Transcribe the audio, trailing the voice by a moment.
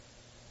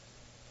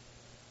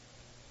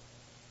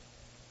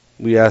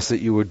We ask that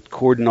you would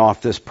cordon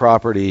off this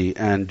property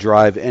and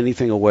drive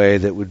anything away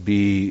that would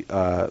be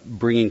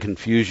bringing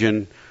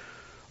confusion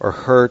or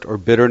hurt or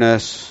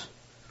bitterness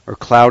or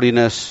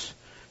cloudiness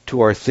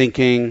to our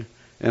thinking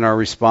and our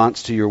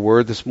response to your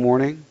word this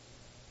morning.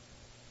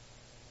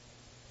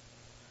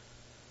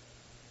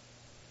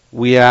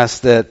 We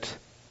ask that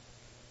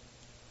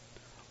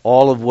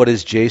all of what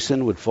is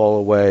Jason would fall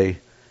away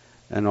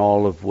and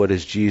all of what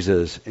is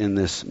Jesus in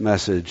this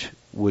message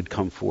would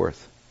come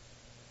forth.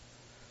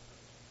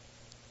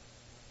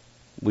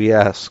 We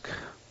ask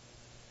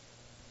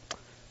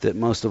that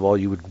most of all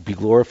you would be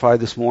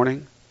glorified this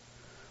morning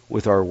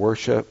with our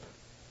worship,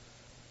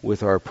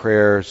 with our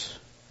prayers,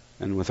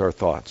 and with our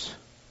thoughts.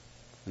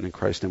 And in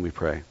Christ's name we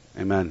pray.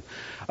 Amen.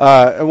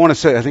 I want to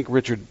say, I think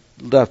Richard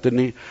left, didn't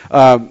he?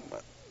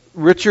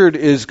 Richard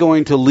is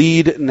going to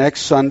lead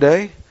next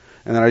Sunday,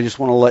 and then I just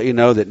want to let you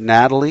know that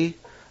Natalie,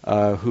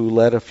 who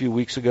led a few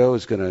weeks ago,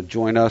 is going to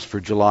join us for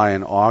July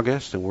and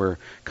August, and we're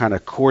kind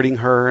of courting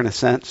her in a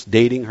sense,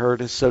 dating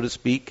her, so to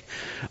speak,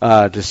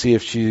 to see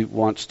if she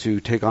wants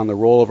to take on the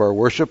role of our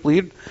worship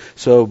lead.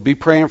 So be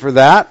praying for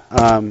that.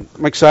 I'm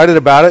excited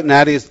about it.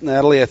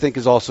 Natalie, I think,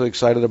 is also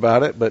excited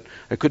about it, but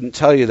I couldn't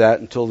tell you that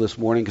until this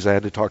morning because I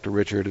had to talk to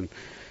Richard, and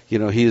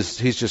he's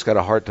just got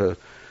a heart to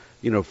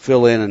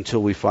fill in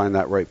until we find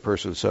that right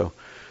person. So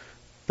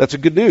that's a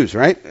good news,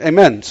 right?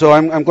 Amen. So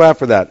I'm glad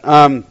for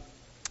that.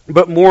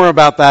 But more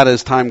about that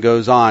as time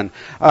goes on.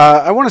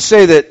 I want to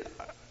say that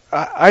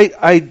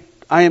I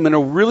am in a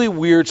really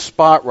weird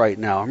spot right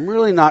now. I'm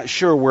really not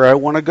sure where I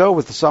want to go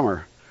with the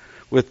summer.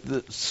 With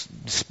the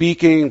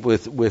speaking,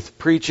 with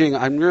preaching,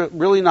 I'm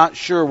really not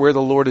sure where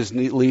the Lord is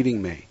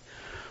leading me.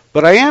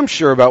 But I am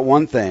sure about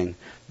one thing,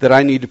 that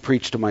I need to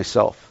preach to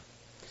myself.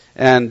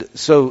 And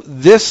so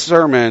this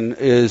sermon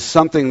is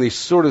something,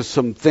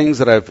 some things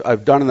that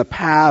I've done in the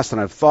past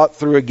and I've thought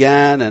through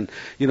again, and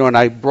and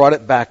I brought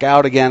it back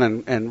out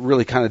again and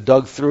really kind of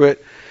dug through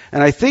it.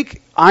 And I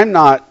think I'm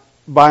not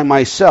by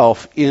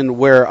myself in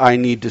where I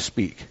need to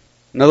speak.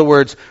 In other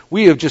words,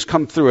 we have just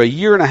come through a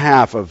year and a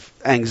half of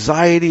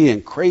anxiety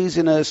and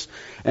craziness,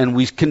 and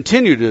we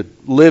continue to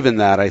live in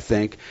that, I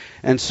think.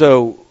 And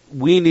so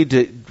we need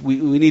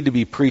to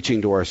be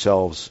preaching to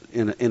ourselves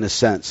in a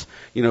sense,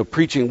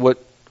 preaching what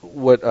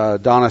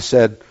Donna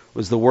said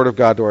was the Word of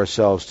God to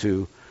ourselves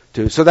too.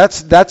 So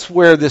that's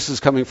where this is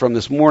coming from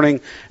this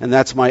morning, and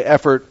that's my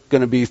effort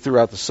going to be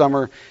throughout the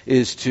summer,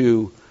 is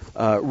to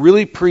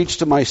really preach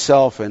to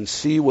myself and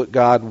see what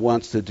God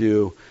wants to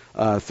do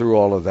through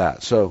all of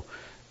that. So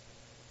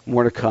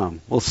more to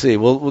come. We'll see.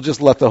 We'll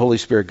just let the Holy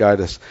Spirit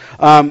guide us.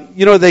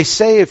 They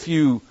say if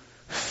you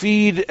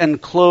feed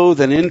and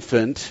clothe an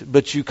infant,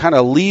 but you kind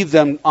of leave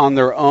them on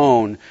their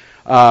own,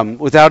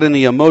 without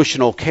any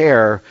emotional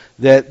care,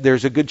 that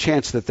there's a good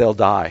chance that they'll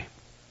die.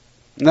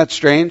 Isn't that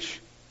strange?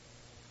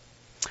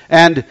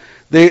 And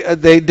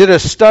they did a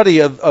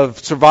study of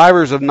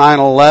survivors of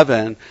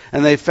 9/11,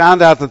 and they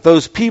found out that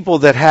those people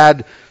that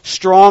had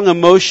strong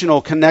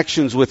emotional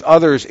connections with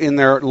others in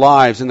their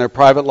lives, in their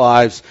private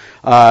lives,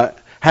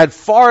 had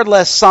far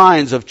less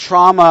signs of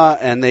trauma,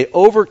 and they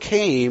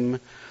overcame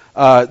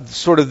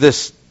sort of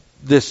this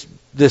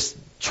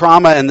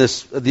trauma and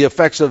the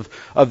effects of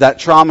that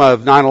trauma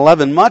of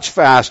 9/11 much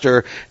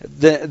faster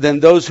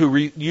than those who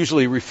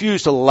usually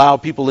refuse to allow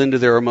people into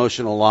their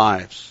emotional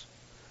lives.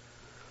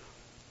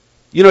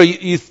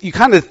 You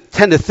kind of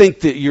tend to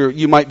think that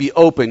you might be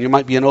open, you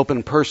might be an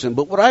open person,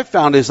 but what I've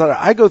found is that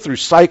I go through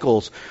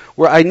cycles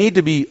where I need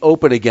to be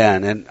open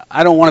again, and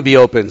I don't want to be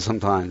open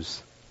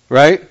sometimes,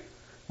 right?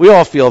 We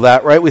all feel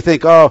that, right? We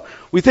think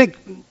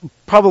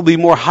probably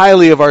more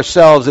highly of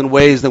ourselves in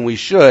ways than we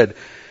should.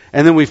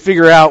 And then we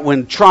figure out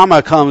when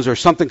trauma comes or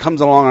something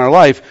comes along in our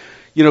life,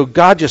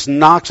 God just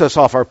knocks us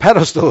off our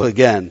pedestal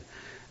again.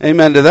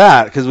 Amen to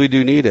that, because we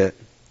do need it.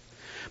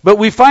 But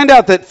we find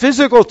out that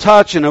physical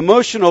touch and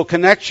emotional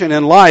connection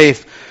in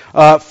life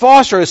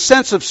foster a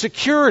sense of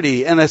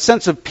security and a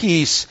sense of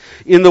peace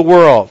in the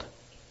world.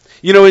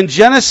 In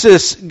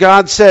Genesis,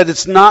 God said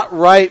it's not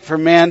right for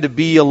man to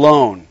be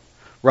alone,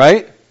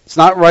 right? It's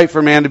not right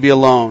for man to be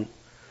alone.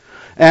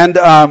 And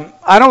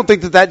I don't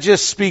think that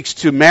just speaks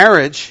to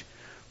marriage,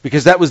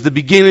 because that was the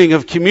beginning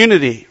of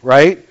community,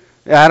 right?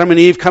 Adam and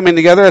Eve coming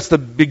together, that's the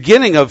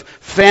beginning of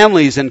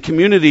families and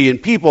community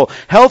and people.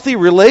 Healthy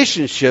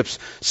relationships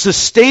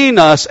sustain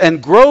us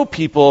and grow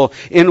people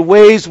in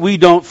ways we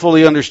don't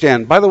fully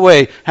understand. By the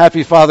way,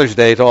 happy Father's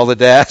Day to all the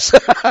dads.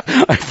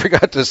 I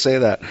forgot to say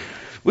that.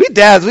 We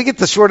dads, we get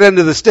the short end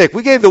of the stick.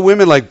 We gave the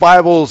women like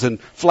Bibles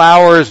and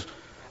flowers.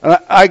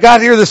 I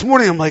got here this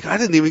morning, I'm like, I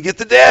didn't even get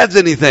the dads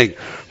anything.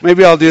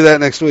 Maybe I'll do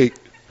that next week.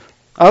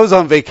 I was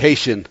on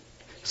vacation,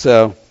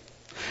 so...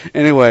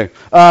 Anyway,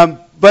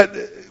 but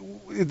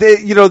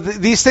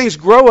these things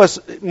grow us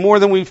more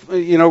than we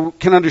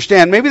can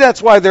understand. Maybe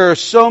that's why there are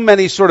so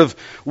many sort of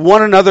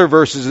one another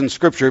verses in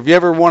Scripture. If you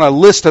ever want a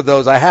list of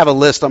those, I have a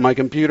list on my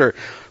computer.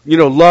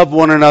 Love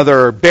one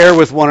another, or bear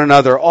with one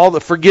another,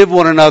 forgive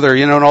one another,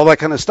 and all that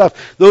kind of stuff.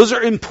 Those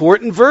are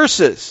important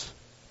verses.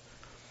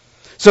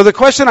 So the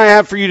question I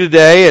have for you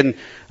today, and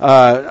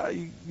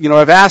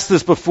I've asked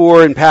this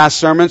before in past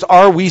sermons,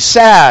 are we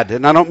sad?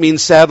 And I don't mean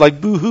sad like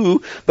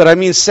boo-hoo, but I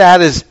mean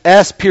sad as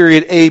S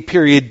period, A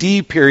period,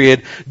 D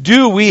period.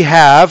 Do we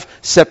have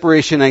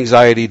separation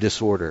anxiety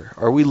disorder?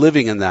 Are we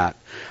living in that?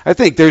 I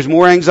think there's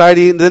more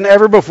anxiety than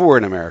ever before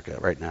in America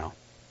right now.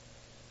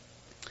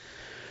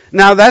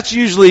 Now, that's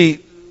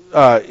usually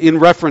in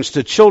reference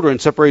to children,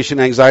 separation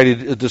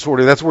anxiety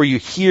disorder. That's where you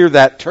hear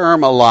that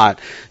term a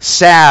lot.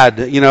 Sad,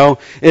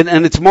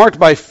 and it's marked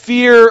by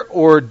fear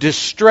or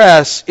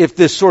distress if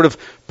this sort of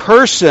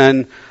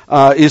person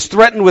is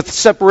threatened with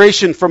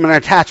separation from an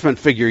attachment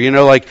figure,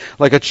 like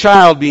a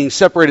child being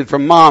separated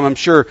from mom. I'm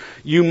sure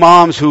you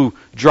moms who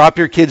drop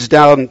your kids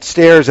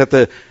downstairs at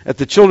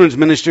the children's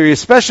ministry,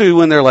 especially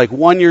when they're like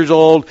 1 year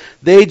old,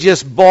 they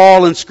just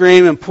bawl and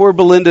scream, and poor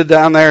Belinda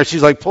down there,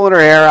 she's like pulling her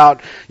hair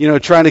out,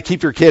 trying to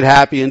keep your kid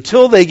happy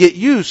until they get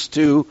used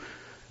to,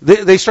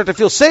 they start to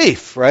feel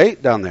safe,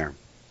 right, down there.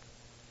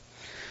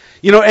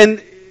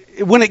 And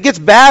when it gets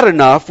bad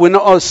enough,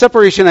 when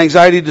separation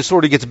anxiety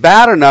disorder gets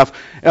bad enough,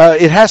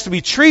 it has to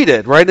be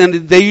treated, right?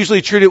 And they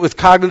usually treat it with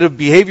cognitive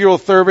behavioral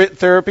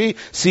therapy,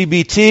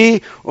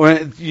 CBT,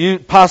 or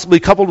possibly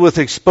coupled with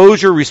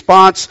exposure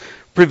response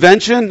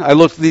prevention. I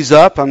looked these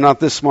up. I'm not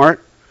this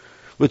smart.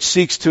 Which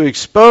seeks to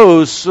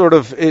expose sort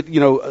of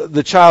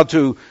the child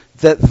to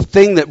that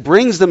thing that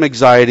brings them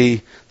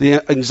anxiety,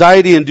 the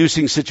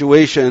anxiety-inducing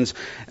situations,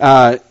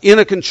 in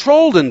a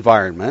controlled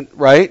environment,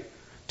 right?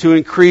 To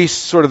increase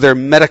sort of their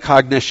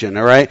metacognition,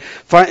 all right?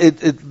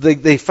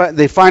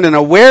 They find an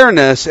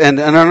awareness and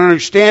an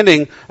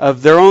understanding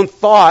of their own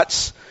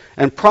thoughts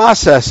and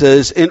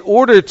processes in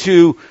order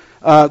to,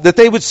 that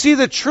they would see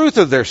the truth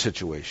of their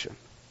situation.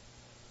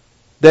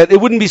 That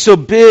it wouldn't be so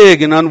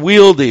big and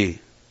unwieldy.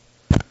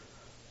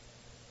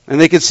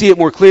 And they could see it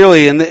more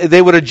clearly, and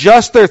they would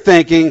adjust their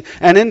thinking,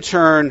 and in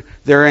turn,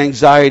 their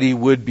anxiety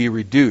would be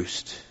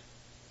reduced.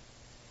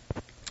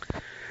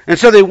 And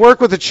so they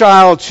work with the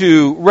child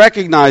to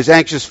recognize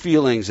anxious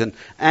feelings and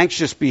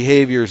anxious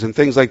behaviors and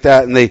things like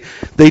that. And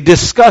they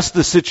discuss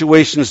the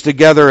situations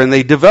together, and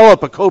they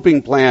develop a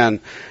coping plan.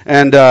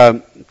 And,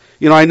 I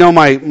know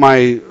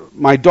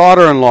my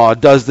daughter-in-law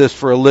does this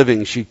for a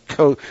living. She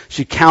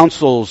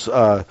counsels,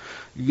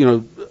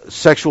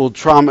 sexual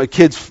trauma,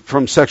 kids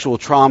from sexual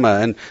trauma.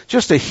 And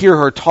just to hear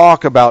her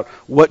talk about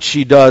what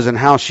she does and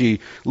how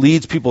she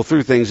leads people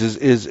through things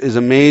is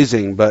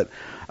amazing. But,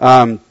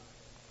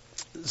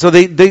 so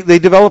they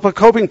develop a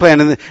coping plan,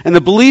 and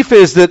the belief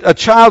is that a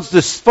child's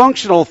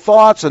dysfunctional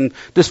thoughts and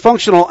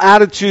dysfunctional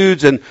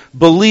attitudes and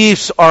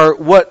beliefs are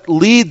what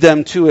lead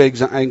them to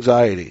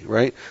anxiety,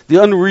 right? The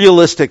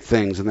unrealistic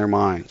things in their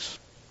minds.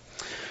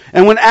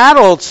 And when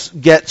adults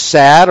get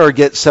sad or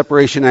get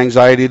separation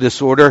anxiety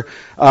disorder,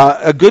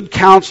 a good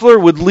counselor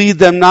would lead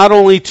them not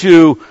only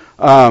to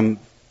deal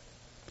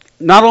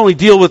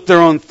with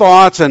their own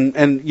thoughts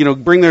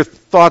and bring their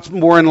thoughts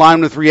more in line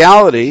with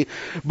reality,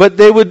 but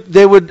they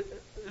would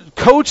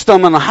coach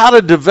them on how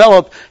to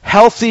develop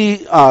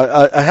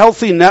a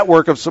healthy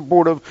network of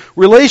supportive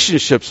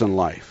relationships in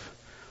life.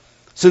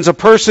 Since a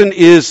person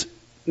is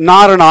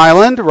not an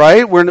island,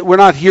 right? We're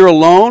not here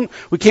alone.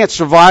 We can't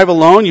survive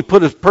alone. You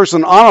put a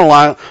person on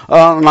an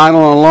island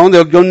alone,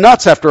 they'll go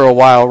nuts after a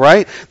while,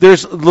 right?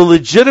 There's the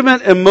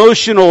legitimate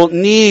emotional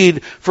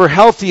need for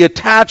healthy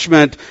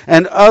attachment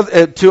and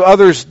to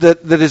others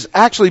that is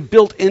actually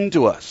built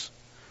into us,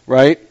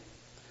 right?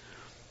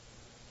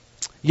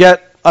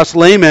 Yet, us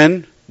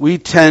laymen, we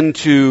tend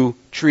to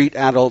treat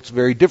adults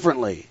very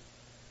differently.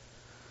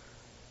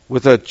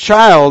 With a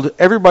child,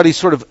 everybody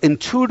sort of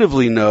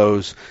intuitively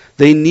knows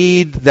they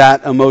need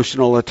that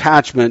emotional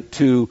attachment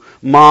to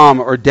mom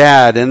or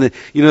dad. And,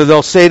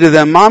 they'll say to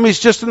them, Mommy's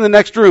just in the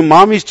next room.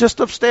 Mommy's just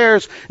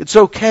upstairs. It's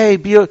okay.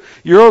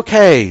 You're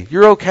okay.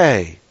 You're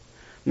okay.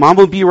 Mom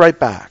will be right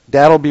back.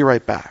 Dad will be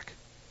right back.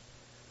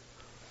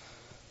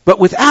 But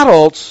with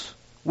adults,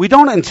 we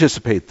don't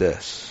anticipate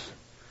this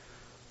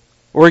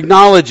or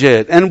acknowledge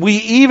it. And we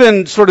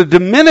even sort of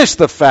diminish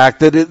the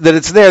fact that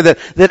it's there,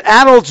 that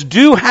adults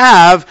do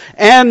have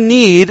and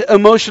need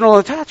emotional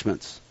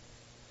attachments.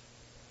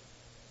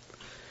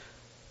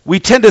 We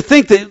tend to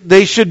think that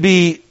they should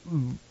be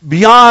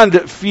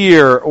beyond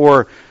fear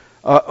or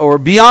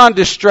beyond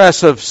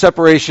distress of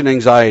separation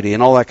anxiety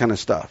and all that kind of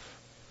stuff.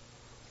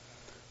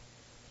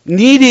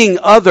 Needing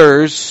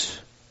others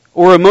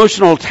or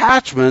emotional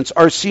attachments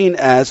are seen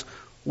as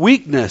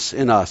weakness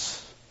in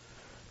us,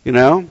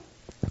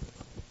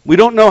 We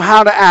don't know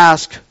how to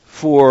ask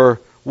for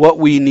what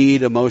we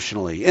need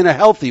emotionally in a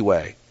healthy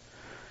way.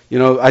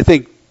 I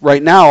think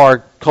right now our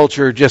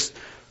culture just,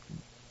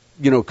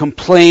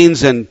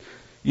 complains and,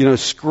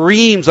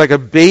 screams like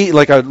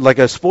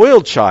a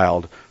spoiled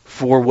child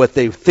for what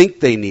they think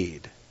they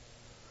need.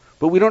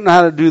 But we don't know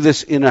how to do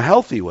this in a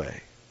healthy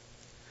way.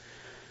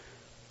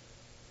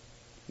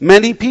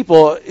 Many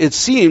people, it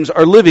seems,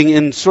 are living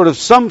in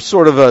some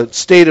sort of a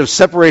state of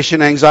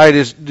separation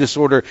anxiety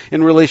disorder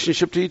in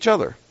relationship to each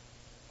other.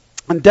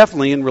 And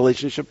definitely in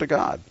relationship to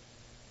God.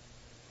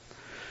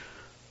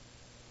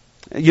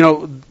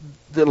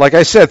 Like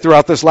I said,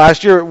 throughout this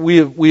last year,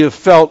 we have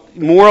felt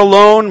more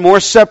alone, more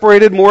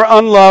separated, more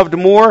unloved,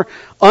 more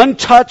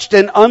untouched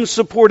and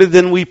unsupported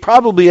than we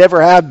probably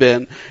ever have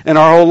been in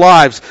our whole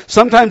lives.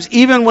 Sometimes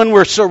even when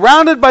we're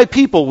surrounded by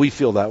people, we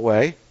feel that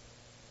way.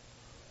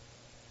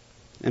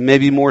 And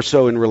maybe more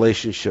so in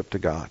relationship to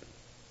God.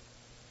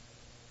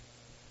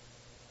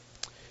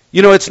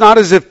 It's not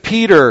as if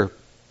Peter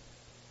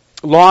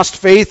lost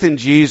faith in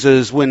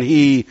Jesus when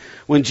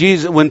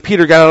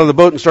Peter got out of the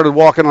boat and started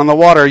walking on the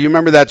water. You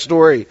remember that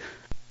story?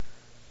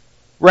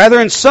 Rather,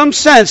 in some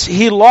sense,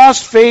 he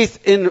lost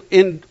faith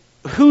in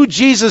who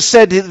Jesus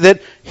said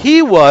that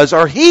he was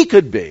or he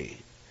could be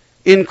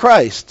in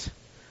Christ.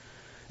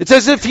 It's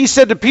as if he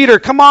said to Peter,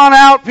 "Come on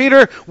out,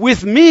 Peter,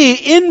 with me,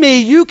 in me,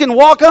 you can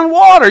walk on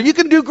water. You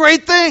can do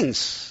great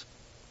things."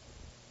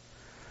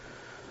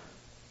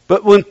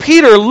 But when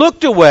Peter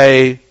looked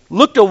away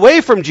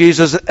from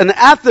Jesus and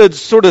at the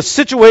sort of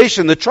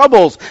situation, the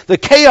troubles, the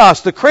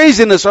chaos, the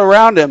craziness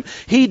around him,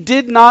 he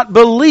did not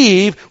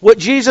believe what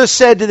Jesus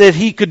said that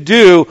he could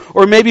do,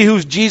 or maybe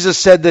who Jesus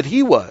said that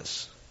he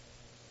was.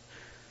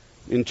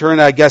 In turn,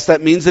 I guess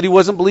that means that he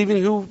wasn't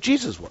believing who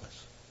Jesus was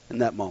in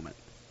that moment.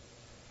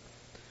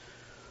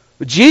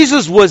 But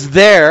Jesus was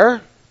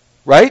there,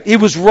 right? He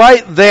was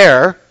right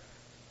there.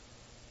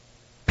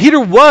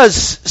 Peter was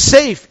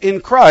safe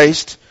in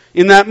Christ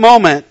in that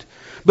moment.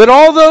 But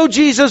although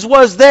Jesus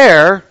was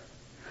there,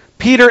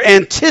 Peter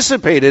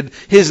anticipated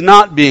his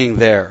not being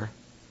there.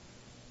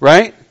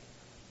 Right?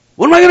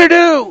 What am I going to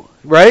do?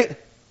 Right?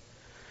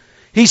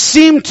 He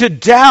seemed to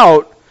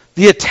doubt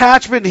the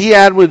attachment he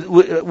had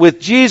with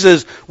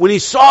Jesus when he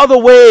saw the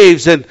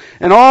waves and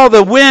all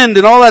the wind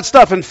and all that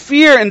stuff, and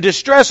fear and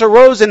distress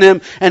arose in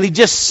him, and he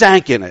just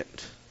sank in it.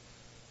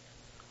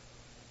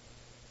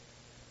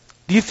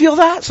 Do you feel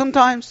that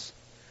sometimes?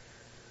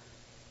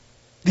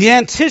 The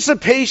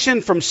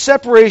anticipation from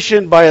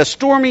separation by a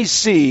stormy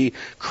sea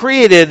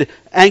created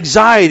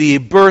anxiety,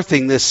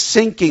 birthing this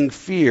sinking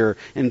fear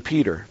in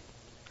Peter.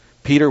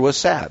 Peter was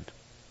sad.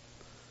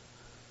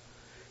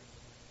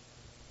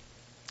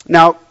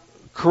 Now,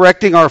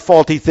 correcting our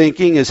faulty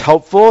thinking is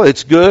helpful.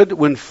 It's good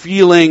when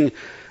feeling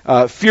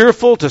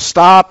fearful to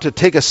stop, to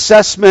take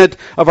assessment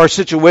of our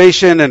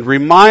situation and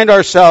remind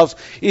ourselves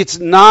it's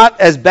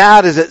not as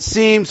bad as it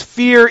seems.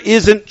 Fear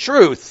isn't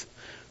truth.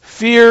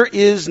 Fear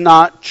is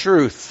not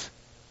truth.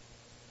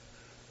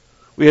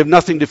 We have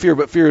nothing to fear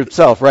but fear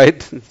itself, right?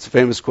 It's a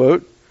famous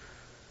quote.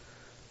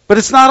 But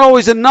it's not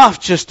always enough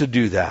just to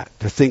do that,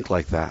 to think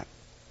like that.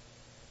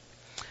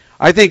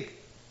 I think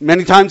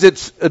many times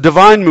it's a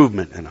divine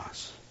movement in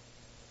us.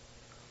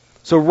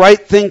 So right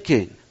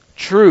thinking,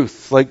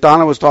 truth, like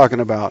Donna was talking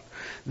about,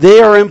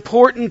 they are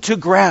important to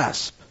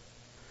grasp,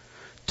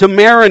 to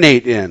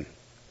marinate in.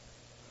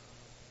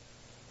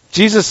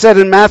 Jesus said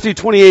in Matthew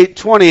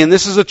 28:20, and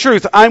this is the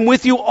truth, "I'm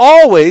with you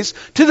always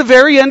to the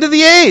very end of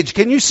the age."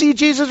 Can you see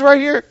Jesus right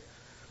here?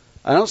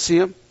 I don't see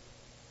him,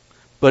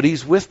 but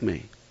he's with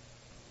me.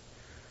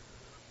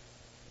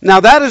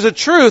 Now that is a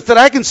truth that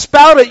I can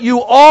spout at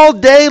you all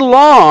day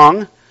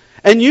long,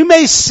 and you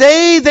may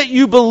say that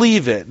you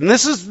believe it. And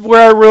this is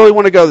where I really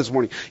want to go this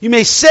morning. You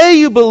may say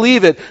you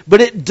believe it, but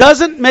it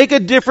doesn't make a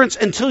difference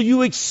until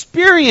you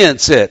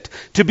experience it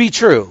to be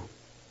true.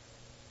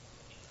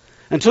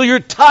 Until you're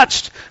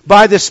touched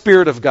by the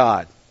Spirit of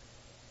God.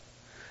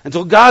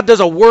 Until God does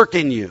a work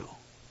in you.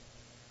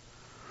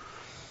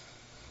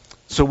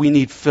 So we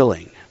need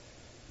filling.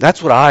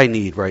 That's what I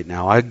need right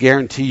now. I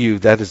guarantee you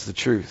that is the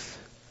truth.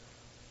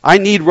 I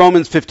need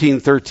Romans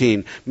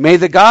 15:13. "May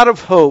the God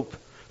of hope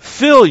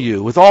fill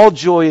you with all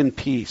joy and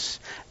peace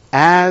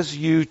as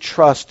you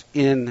trust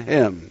in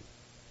Him,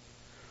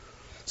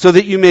 so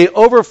that you may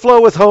overflow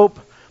with hope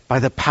by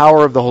the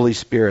power of the Holy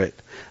Spirit."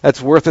 That's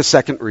worth a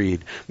second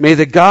read. "May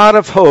the God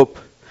of hope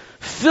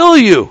fill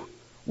you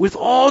with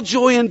all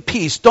joy and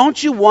peace."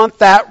 Don't you want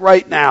that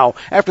right now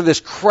after this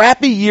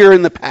crappy year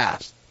in the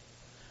past?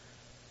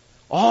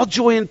 All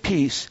joy and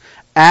peace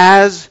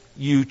as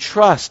you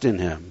trust in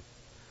Him,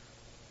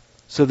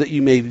 so that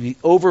you may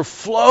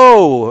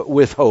overflow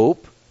with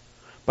hope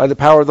by the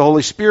power of the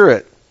Holy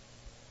Spirit.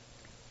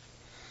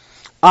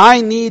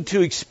 I need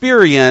to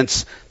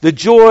experience the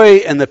joy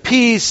and the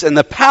peace and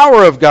the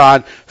power of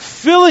God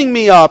filling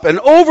me up and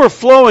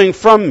overflowing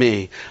from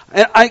me.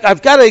 And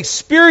I've got to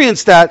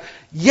experience that,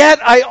 yet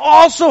I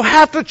also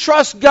have to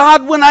trust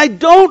God when I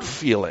don't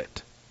feel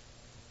it.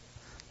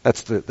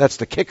 That's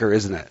the kicker,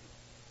 isn't it?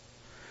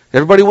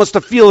 Everybody wants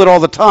to feel it all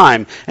the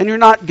time, and you're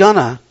not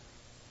gonna.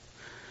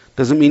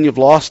 Doesn't mean you've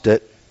lost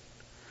it.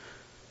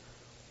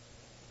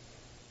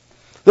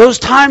 Those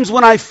times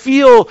when I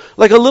feel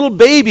like a little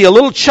baby, a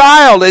little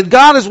child, and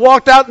God has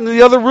walked out into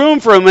the other room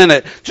for a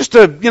minute just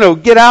to,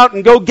 get out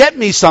and go get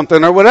me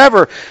something or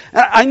whatever.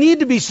 I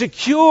need to be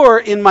secure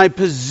in my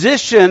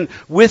position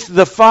with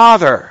the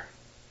Father.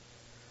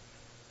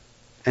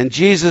 And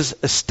Jesus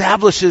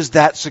establishes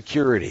that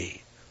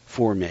security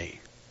for me.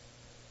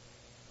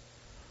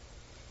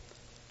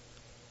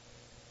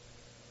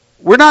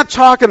 We're not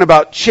talking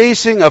about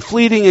chasing a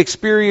fleeting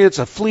experience,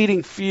 a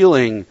fleeting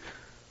feeling.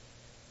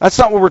 That's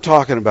not what we're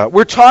talking about.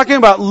 We're talking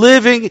about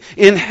living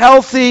in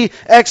healthy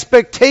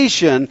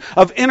expectation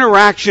of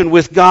interaction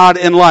with God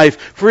in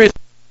life. For His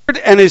Word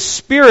and His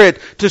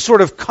Spirit to sort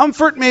of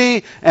comfort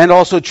me and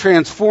also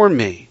transform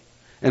me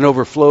and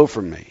overflow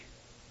from me.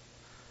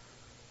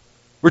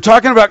 We're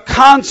talking about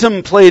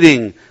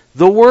contemplating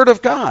the Word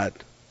of God,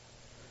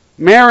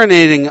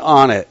 marinating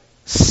on it,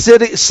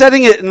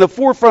 setting it in the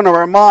forefront of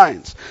our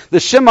minds.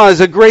 The Shema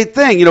is a great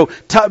thing.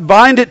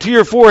 Bind it to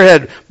your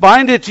forehead,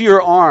 bind it to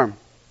your arm.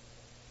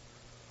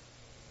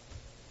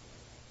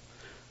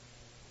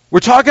 We're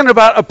talking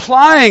about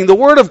applying the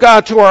Word of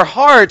God to our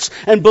hearts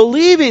and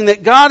believing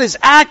that God is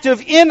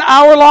active in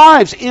our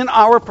lives, in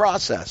our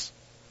process.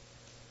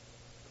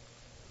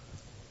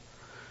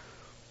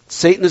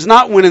 Satan is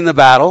not winning the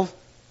battle,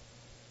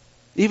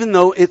 even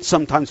though it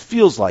sometimes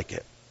feels like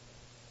it.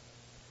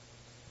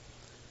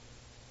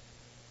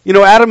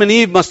 Adam and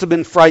Eve must have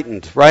been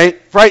frightened,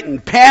 right?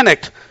 Frightened,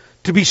 panicked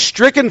to be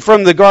stricken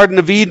from the Garden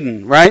of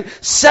Eden, right?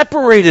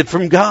 Separated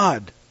from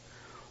God.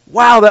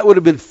 Wow, that would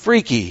have been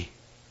freaky.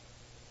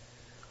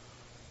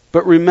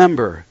 But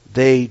remember,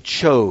 they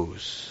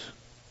chose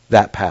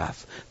that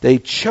path. They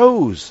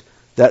chose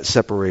that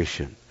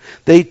separation.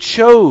 They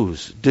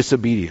chose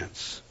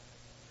disobedience.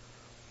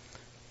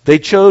 They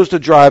chose to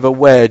drive a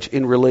wedge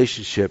in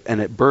relationship,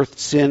 and it birthed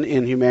sin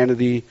in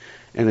humanity,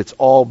 and it's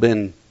all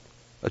been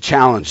a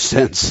challenge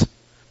since,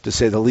 to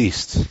say the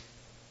least.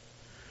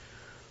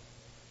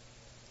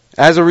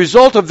 As a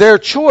result of their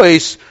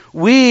choice,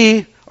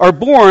 we are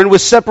born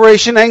with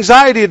separation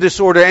anxiety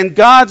disorder, and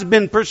God's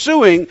been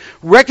pursuing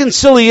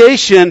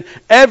reconciliation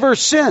ever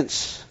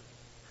since,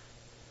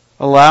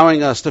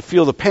 allowing us to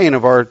feel the pain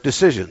of our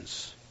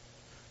decisions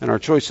and our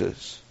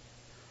choices.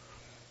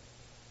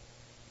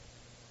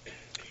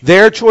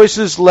 Their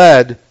choices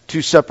led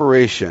to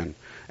separation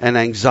and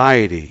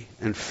anxiety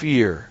and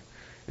fear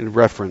in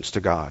reference to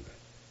God,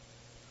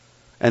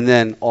 and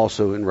then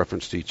also in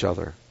reference to each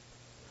other.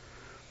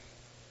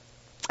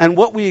 And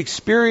what we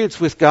experience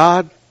with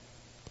God,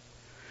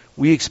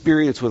 we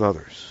experience with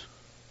others.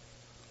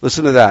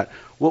 Listen to that.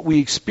 What we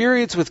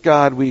experience with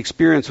God, we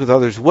experience with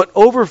others.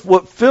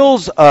 What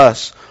fills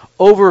us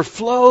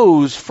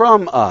overflows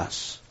from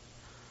us.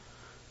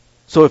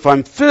 So if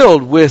I'm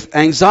filled with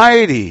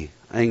anxiety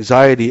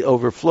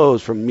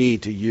overflows from me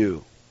to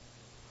you.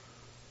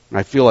 And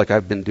I feel like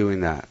I've been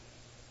doing that.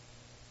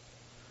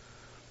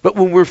 But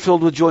when we're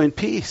filled with joy and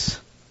peace,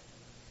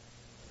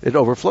 it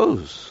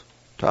overflows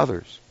to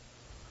others.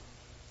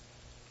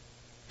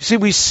 You see,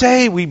 we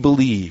say we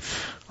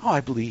believe. Oh,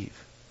 I believe.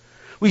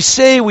 We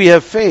say we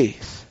have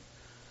faith.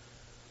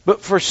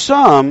 But for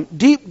some,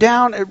 deep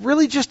down, it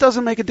really just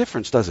doesn't make a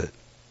difference, does it?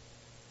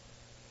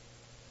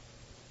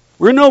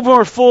 We're no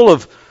more full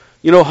of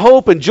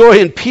hope and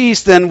joy and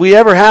peace than we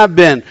ever have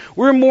been.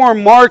 We're more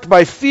marked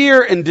by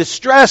fear and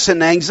distress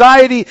and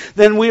anxiety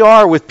than we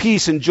are with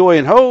peace and joy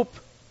and hope.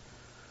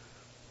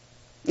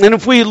 And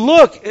if we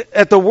look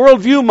at the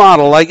worldview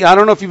model, I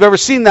don't know if you've ever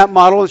seen that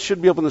model. It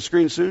should be up on the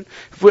screen soon.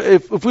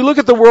 If we look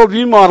at the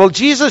worldview model,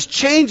 Jesus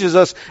changes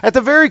us at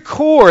the very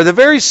core, the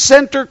very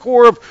center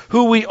core of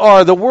who we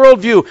are, the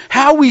worldview,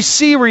 how we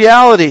see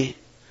reality.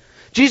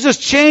 Jesus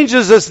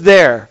changes us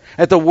there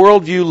at the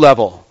worldview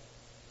level.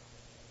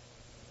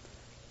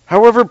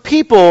 However,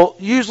 people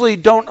usually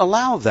don't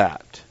allow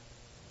that.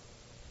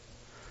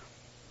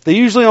 They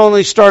usually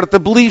only start at the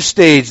belief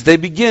stage. They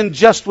begin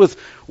just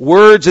with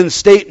words and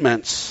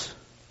statements.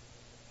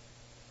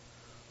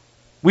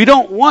 We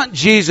don't want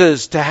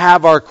Jesus to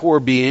have our core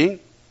being.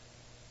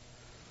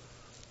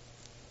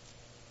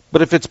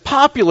 But if it's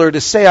popular to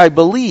say, I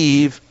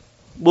believe,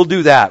 we'll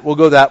do that. We'll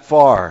go that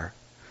far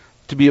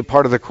to be a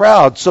part of the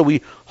crowd. So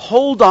we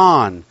hold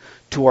on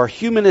to our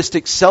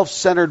humanistic,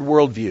 self-centered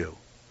worldview.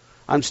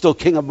 I'm still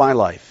king of my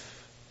life.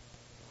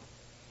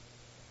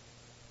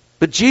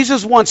 But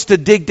Jesus wants to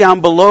dig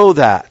down below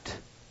that,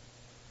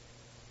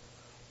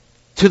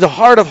 to the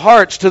heart of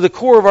hearts, to the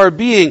core of our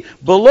being,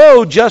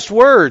 below just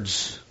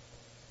words.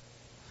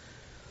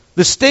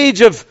 The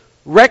stage of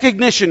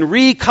recognition,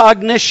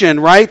 recognition,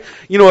 right?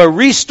 A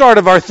restart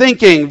of our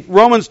thinking,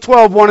 Romans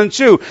 12, 1 and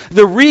 2.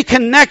 The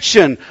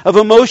reconnection of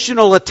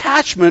emotional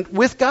attachment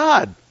with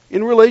God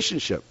in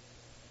relationship.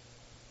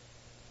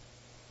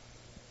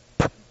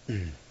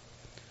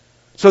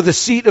 So the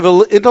seat of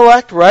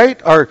intellect, right?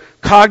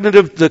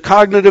 The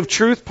cognitive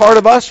truth part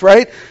of us,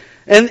 right?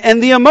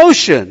 And the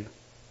emotion,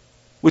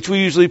 which we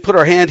usually put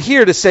our hand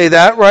here to say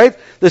that, right?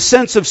 The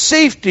sense of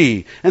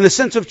safety and the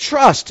sense of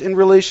trust in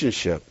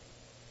relationship.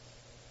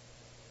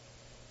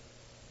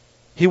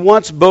 He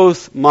wants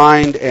both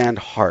mind and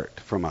heart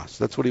from us.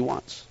 That's what he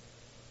wants.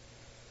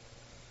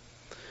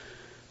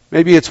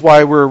 Maybe it's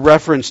why we're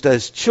referenced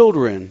as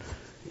children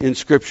in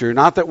Scripture.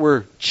 Not that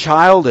we're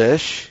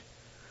childish,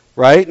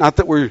 right? Not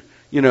that we're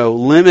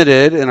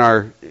limited in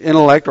our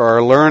intellect or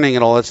our learning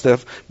and all that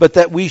stuff, but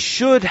that we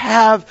should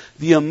have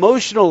the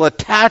emotional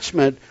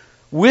attachment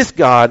with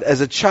God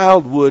as a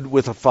child would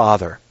with a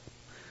father.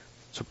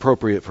 It's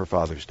appropriate for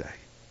Father's Day.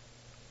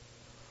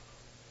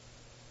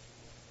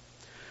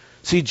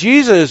 See,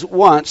 Jesus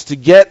wants to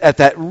get at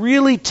that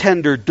really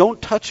tender,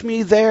 don't touch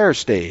me there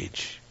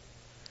stage.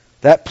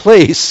 That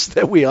place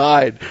that we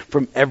hide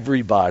from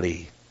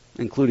everybody,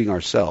 including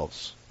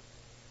ourselves.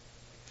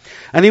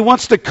 And he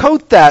wants to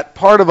coat that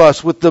part of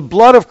us with the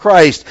blood of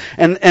Christ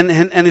and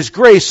his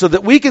grace so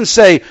that we can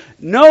say,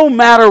 no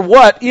matter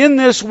what in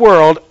this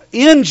world,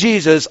 in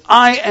Jesus,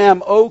 I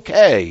am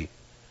okay.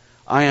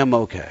 I am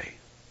okay.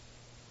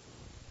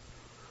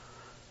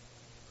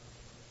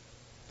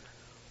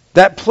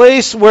 That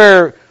place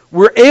where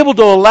we're able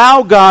to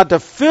allow God to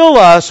fill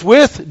us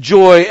with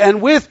joy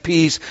and with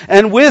peace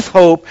and with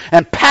hope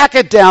and pack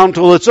it down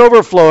till it's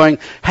overflowing.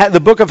 The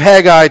book of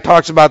Haggai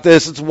talks about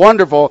this. It's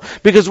wonderful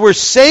because we're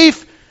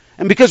safe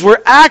and because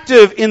we're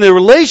active in the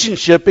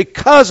relationship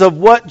because of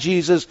what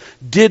Jesus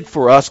did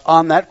for us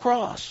on that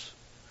cross.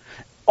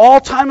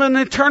 All time and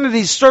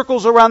eternity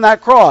circles around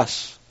that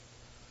cross.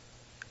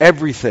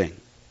 Everything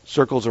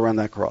circles around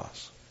that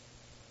cross.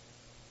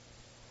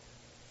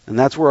 And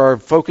that's where our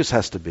focus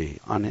has to be,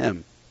 on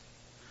Him.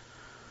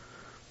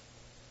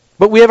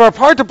 But we have our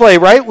part to play,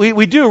 right?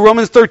 We do.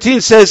 Romans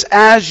 13 says,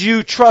 as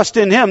you trust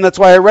in Him. That's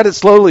why I read it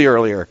slowly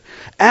earlier.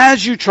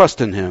 As you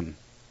trust in Him.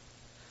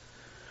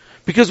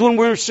 Because when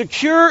we're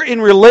secure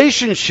in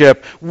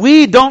relationship,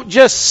 we don't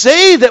just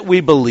say that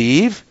we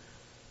believe,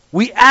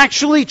 we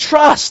actually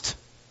trust.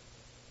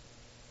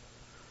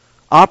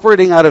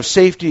 Operating out of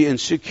safety and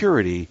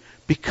security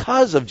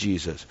because of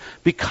Jesus,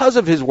 because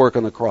of His work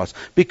on the cross,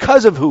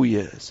 because of who He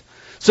is.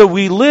 So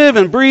we live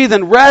and breathe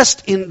and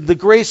rest in the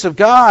grace of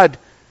God,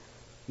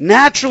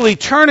 naturally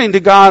turning to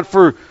God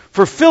for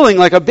filling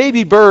like a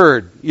baby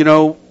bird,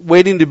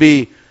 waiting to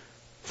be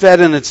fed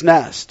in its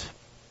nest.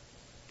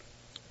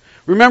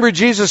 Remember,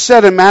 Jesus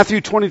said in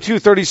Matthew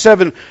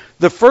 22:37,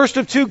 the first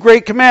of two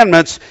great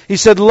commandments, He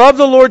said, love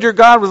the Lord your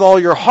God with all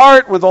your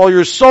heart, with all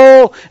your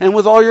soul, and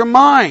with all your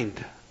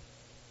mind.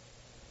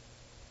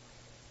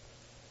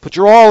 Put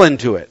your all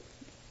into it.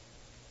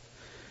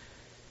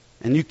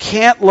 And you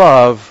can't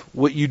love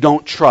what you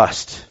don't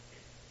trust.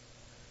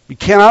 You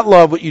cannot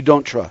love what you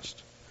don't trust.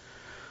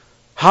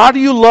 How do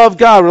you love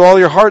God with all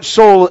your heart,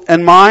 soul,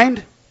 and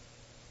mind?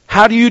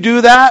 How do you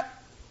do that?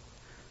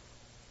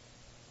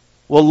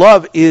 Well,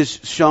 love is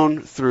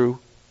shown through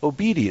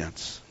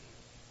obedience.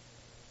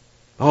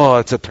 Oh,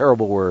 it's a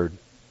terrible word.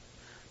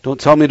 Don't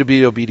tell me to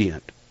be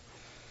obedient.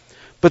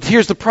 But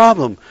here's the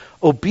problem.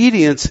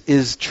 Obedience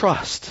is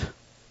trust.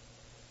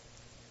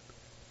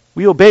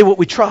 We obey what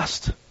we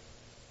trust.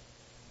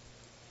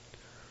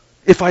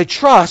 If I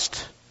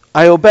trust,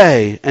 I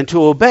obey, and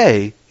to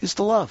obey is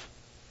to love.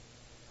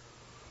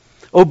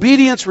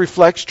 Obedience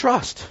reflects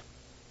trust.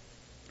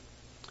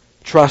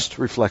 Trust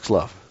reflects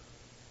love.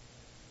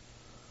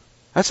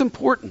 That's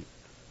important.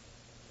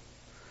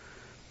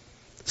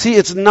 See,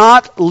 it's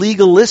not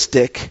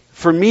legalistic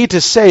for me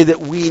to say that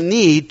we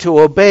need to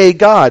obey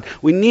God.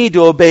 We need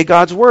to obey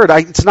God's word.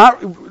 It's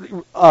not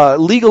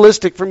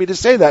legalistic for me to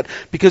say that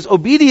because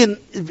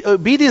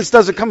obedience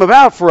doesn't come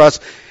about for us.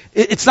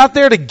 It's not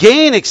there to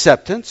gain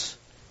acceptance.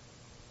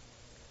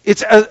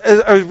 It's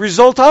a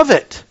result of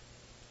it.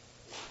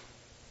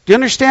 Do you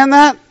understand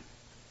that?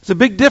 It's a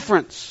big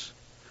difference.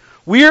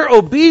 We are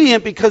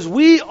obedient because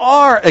we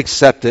are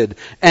accepted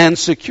and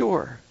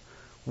secure.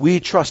 We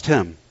trust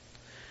Him.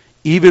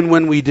 Even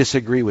when we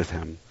disagree with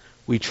Him,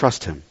 we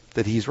trust Him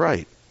that He's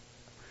right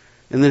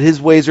and that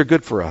His ways are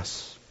good for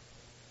us.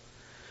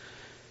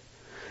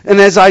 And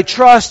as I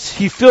trust,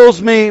 He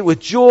fills me with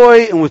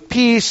joy and with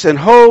peace and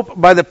hope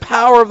by the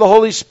power of the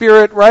Holy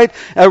Spirit, right?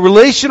 A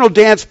relational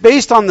dance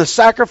based on the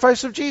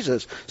sacrifice of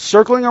Jesus,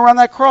 circling around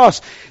that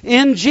cross.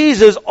 In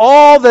Jesus,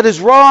 all that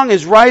is wrong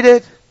is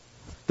righted.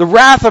 The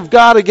wrath of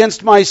God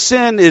against my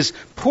sin is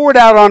poured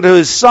out onto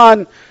His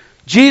Son.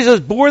 Jesus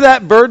bore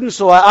that burden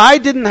so I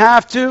didn't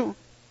have to.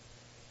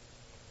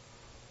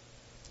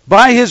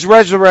 By His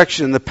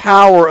resurrection, the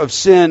power of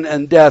sin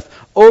and death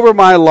over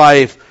my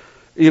life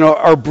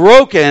are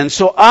broken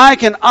so I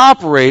can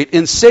operate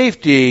in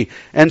safety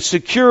and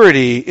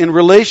security in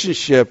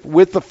relationship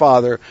with the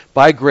Father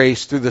by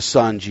grace through the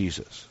Son,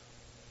 Jesus.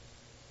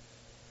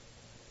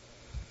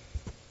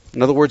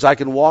 In other words, I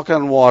can walk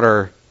on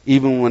water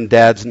even when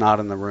Dad's not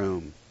in the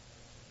room.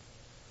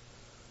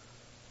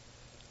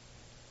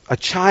 A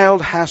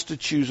child has to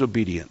choose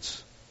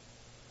obedience.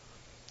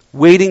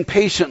 Waiting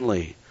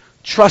patiently,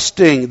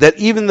 trusting that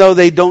even though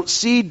they don't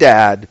see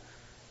Dad,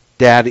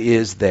 Dad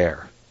is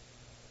there.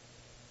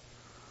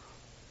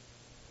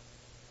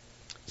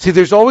 See,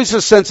 there's always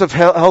a sense of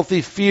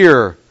healthy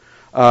fear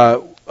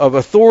of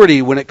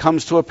authority when it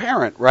comes to a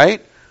parent,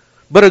 right?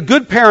 But a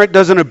good parent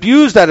doesn't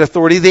abuse that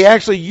authority. They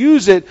actually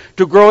use it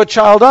to grow a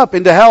child up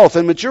into health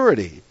and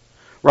maturity,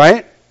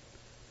 right?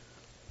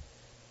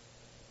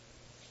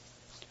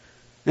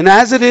 And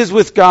as it is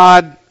with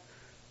God,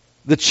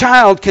 the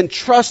child can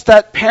trust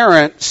that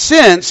parent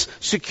since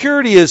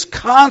security is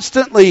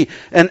constantly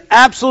and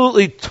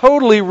absolutely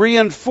totally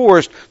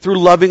reinforced through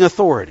loving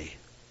authority.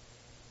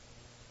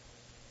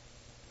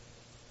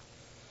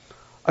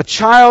 A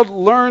child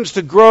learns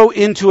to grow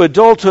into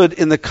adulthood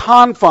in the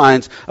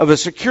confines of a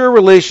secure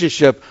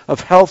relationship of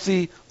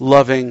healthy,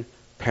 loving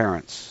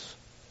parents.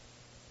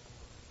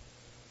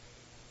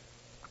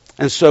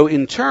 And so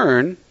in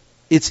turn,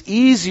 it's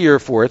easier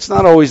it's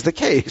not always the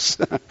case,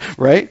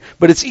 right?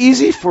 But it's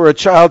easy for a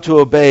child to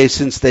obey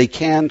since they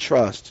can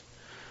trust.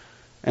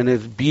 And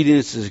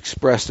obedience is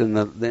expressed is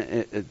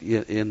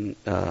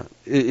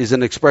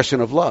an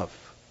expression of love.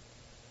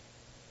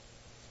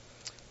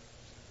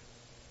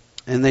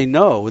 And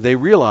they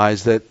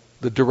realize that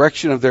the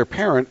direction of their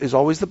parent is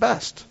always the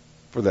best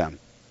for them.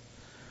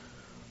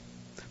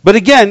 But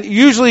again,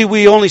 usually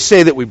we only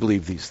say that we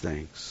believe these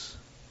things.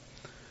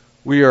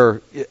 We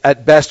are,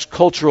 at best,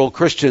 cultural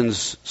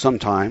Christians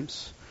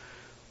sometimes.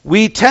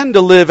 We tend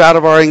to live out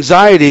of our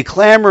anxiety,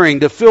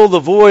 clamoring to fill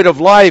the void of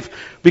life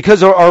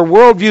because our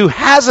worldview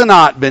has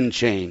not been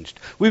changed.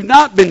 We've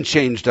not been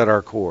changed at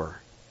our core.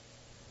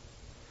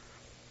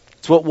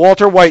 It's what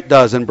Walter White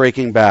does in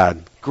Breaking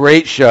Bad.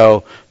 Great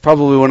show.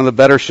 Probably one of the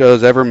better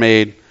shows ever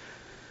made.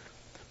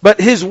 But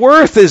his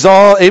worth is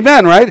all,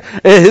 amen, right?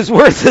 His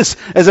worth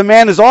as a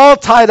man is all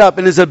tied up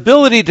in his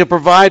ability to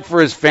provide for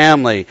his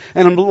family.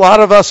 And a lot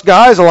of us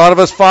guys, a lot of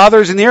us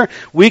fathers in here,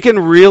 we can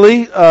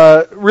really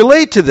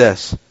relate to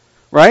this,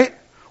 right?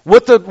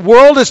 What the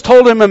world has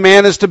told him a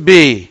man is to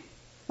be,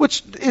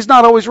 which is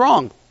not always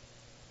wrong.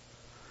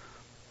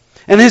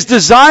 And his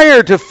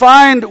desire to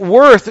find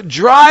worth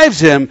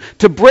drives him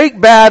to break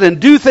bad and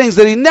do things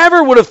that he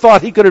never would have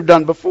thought he could have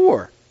done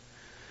before.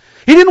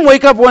 He didn't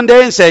wake up one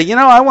day and say,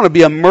 I want to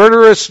be a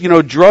murderous,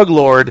 drug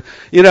lord,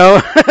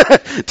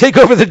 take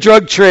over the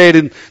drug trade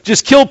and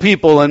just kill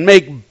people and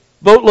make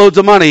boatloads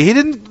of money.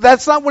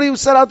 That's not what he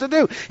set out to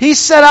do. He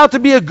set out to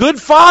be a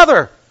good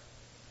father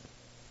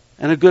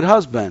and a good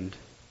husband.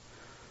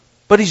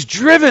 But he's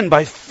driven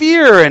by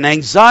fear and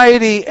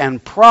anxiety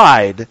and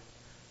pride,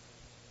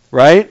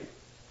 right?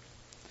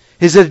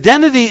 His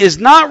identity is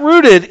not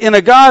rooted in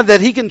a God that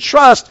he can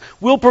trust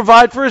will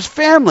provide for his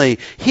family.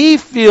 He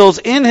feels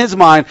in his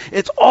mind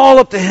it's all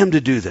up to him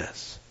to do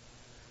this.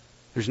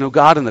 There's no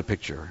God in the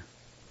picture.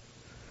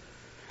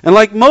 And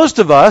like most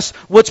of us,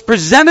 what's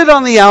presented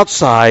on the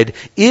outside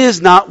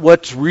is not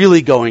what's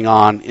really going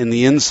on in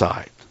the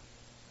inside.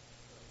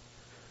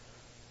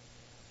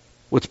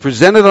 What's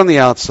presented on the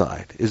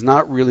outside is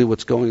not really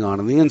what's going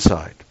on the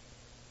inside.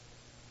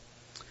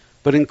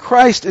 But in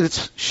Christ,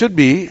 it should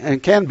be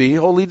and can be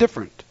wholly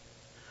different.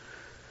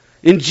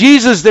 In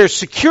Jesus, there's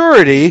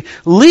security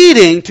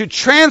leading to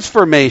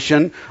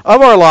transformation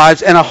of our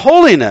lives and a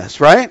holiness,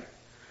 right?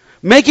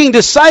 Making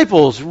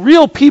disciples,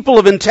 real people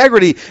of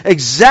integrity,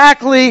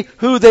 exactly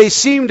who they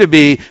seem to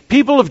be,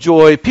 people of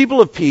joy,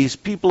 people of peace,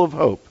 people of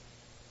hope.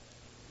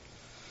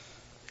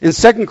 In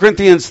 2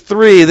 Corinthians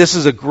 3, this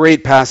is a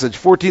great passage,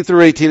 14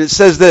 through 18, it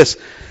says this,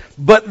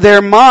 "But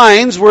their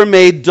minds were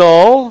made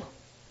dull,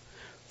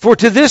 for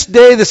to this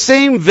day the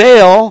same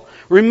veil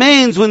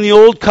remains when the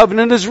old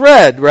covenant is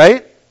read,"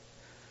 right?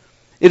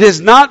 "It has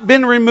not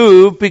been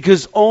removed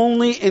because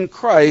only in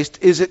Christ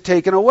is it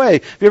taken away."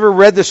 Have you ever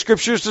read the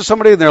scriptures to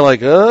somebody and they're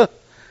like,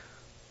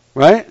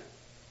 right?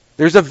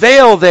 There's a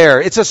veil there.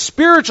 It's a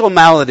spiritual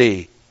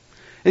malady.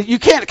 You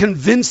can't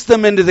convince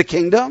them into the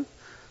kingdom.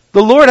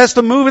 The Lord has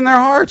to move in their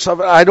hearts.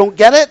 I don't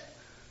get it.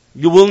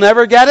 You will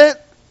never get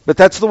it. But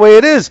that's the way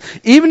it is.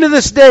 Even to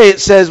this day, it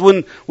says,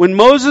 when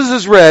Moses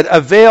is read, a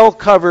veil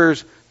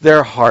covers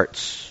their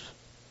hearts.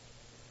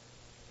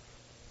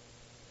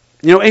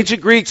 Ancient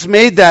Greeks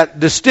made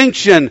that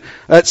distinction,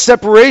 that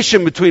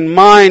separation between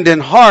mind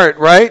and heart,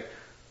 right?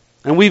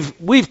 And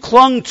we've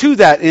clung to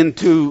that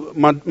into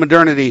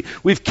modernity.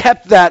 We've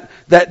kept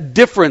that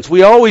difference.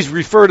 We always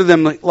refer to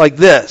them like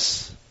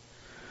this.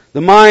 The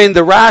mind,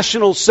 the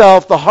rational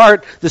self, the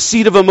heart, the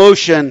seat of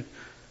emotion.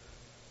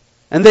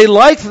 And they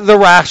liked the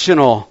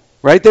rational,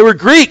 right? They were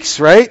Greeks,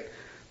 right?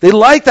 They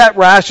liked that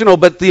rational,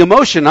 but the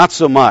emotion, not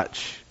so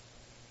much.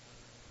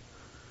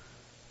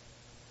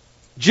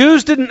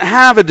 Jews didn't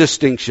have a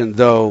distinction,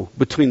 though,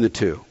 between the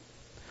two.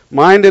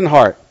 Mind and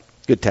heart.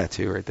 Good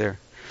tattoo right there.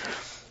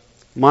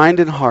 Mind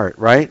and heart,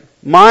 right?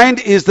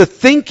 Mind is the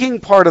thinking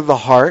part of the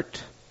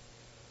heart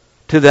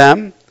to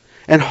them,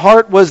 and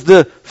heart was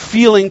the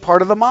feeling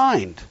part of the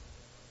mind.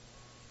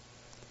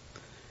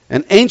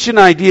 An ancient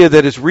idea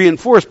that is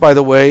reinforced, by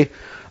the way,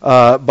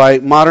 by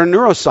modern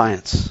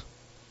neuroscience.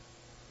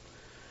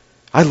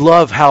 I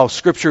love how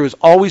Scripture is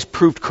always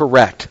proved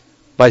correct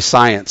by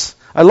science.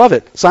 I love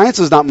it. Science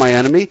is not my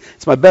enemy.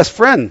 It's my best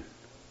friend.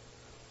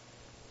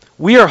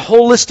 We are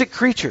holistic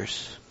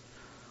creatures.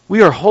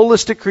 We are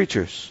holistic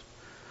creatures.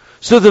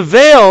 So the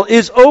veil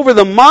is over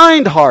the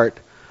mind-heart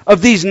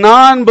of these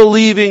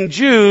non-believing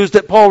Jews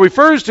that Paul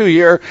refers to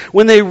here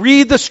when they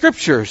read the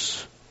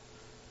Scriptures.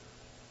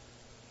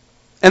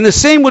 And the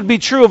same would be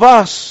true of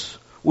us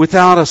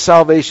without a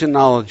salvation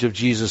knowledge of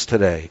Jesus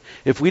today.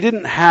 If we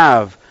didn't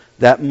have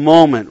that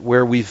moment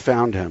where we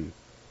found him.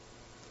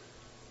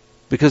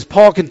 Because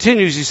Paul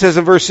continues, he says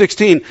in verse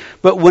 16,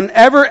 "But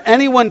whenever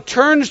anyone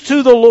turns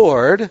to the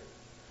Lord,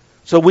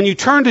 So when you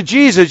turn to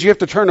Jesus, you have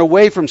to turn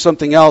away from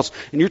something else,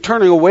 and you're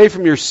turning away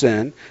from your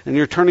sin, and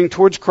you're turning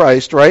towards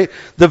Christ, right?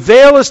 The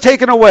veil is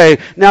taken away.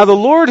 Now the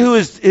Lord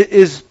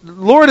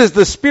Lord is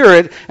the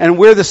Spirit, and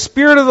where the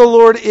Spirit of the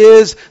Lord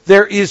is,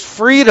 there is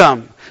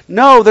freedom.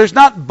 No, there's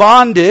not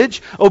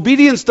bondage.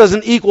 Obedience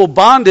doesn't equal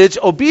bondage.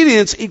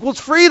 Obedience equals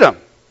freedom.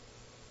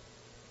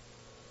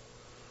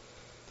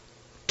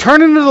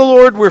 Turning to the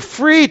Lord, we're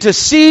free to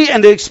see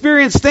and to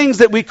experience things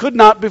that we could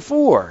not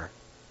before.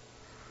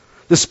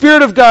 The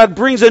Spirit of God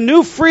brings a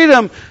new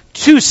freedom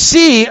to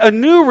see a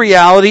new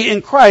reality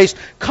in Christ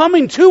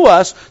coming to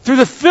us through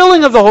the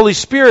filling of the Holy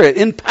Spirit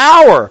in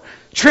power,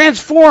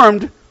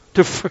 transformed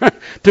to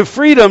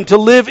freedom to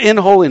live in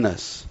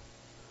holiness.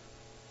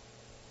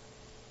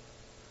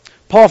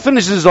 Paul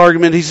finishes his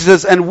argument. He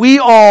says, and we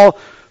all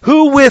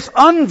who with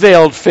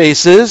unveiled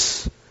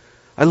faces,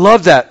 I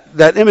love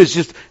that image,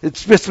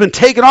 it's just been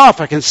taken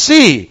off, I can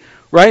see,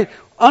 right?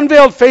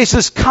 Unveiled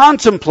faces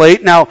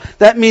contemplate. Now,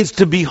 that means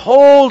to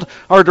behold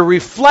or to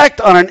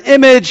reflect on an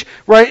image,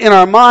 right, in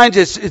our minds.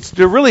 It's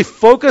to really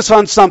focus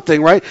on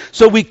something, right?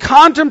 So we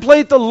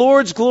contemplate the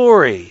Lord's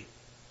glory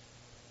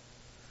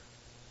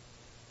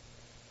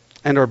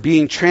and are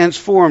being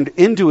transformed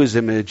into His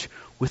image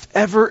with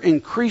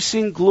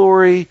ever-increasing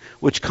glory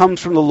which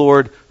comes from the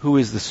Lord who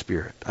is the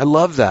Spirit. I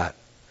love that.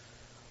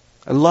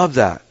 I love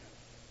that.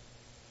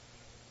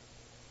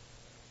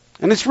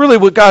 And it's really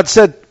what God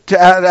said to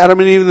Adam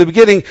and Eve in the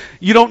beginning.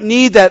 You don't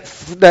need that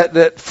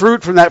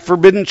fruit from that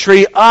forbidden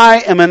tree.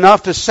 I am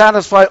enough to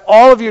satisfy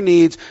all of your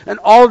needs and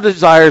all of the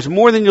desires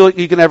more than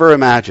you can ever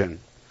imagine.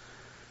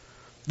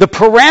 The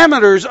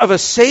parameters of a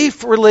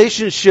safe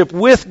relationship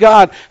with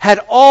God had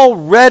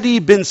already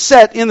been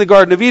set in the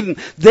Garden of Eden.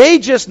 They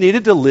just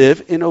needed to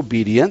live in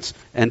obedience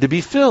and to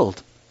be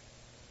filled.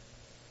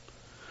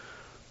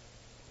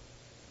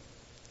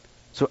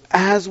 So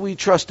as we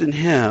trust in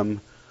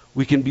Him,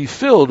 we can be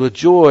filled with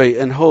joy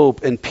and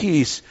hope and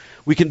peace.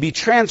 We can be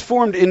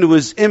transformed into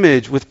His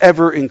image with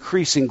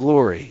ever-increasing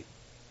glory.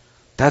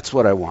 That's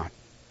what I want.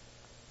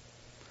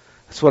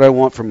 That's what I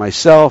want for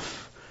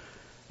myself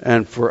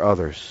and for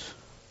others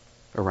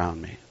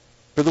around me,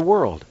 for the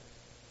world.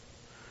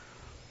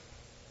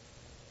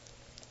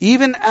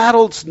 Even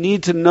adults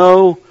need to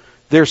know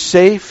they're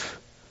safe,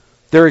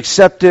 they're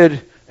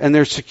accepted, and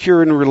they're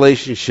secure in a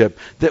relationship,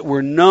 that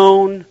we're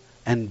known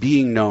and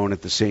being known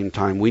at the same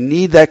time. We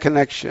need that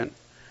connection.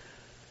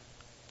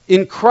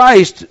 In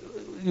Christ,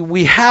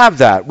 we have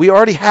that. We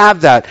already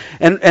have that.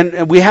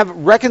 And we have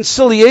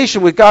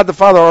reconciliation with God the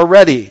Father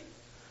already.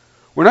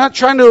 We're not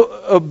trying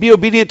to be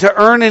obedient to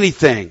earn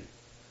anything.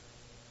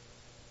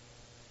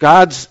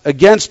 God's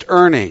against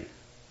earning.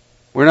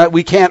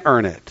 We can't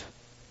earn it.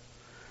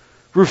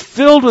 We're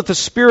filled with the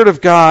Spirit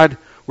of God.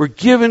 We're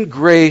given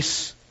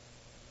grace,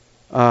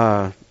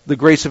 the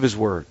grace of His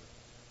Word.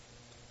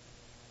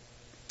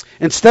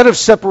 Instead of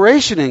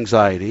separation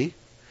anxiety,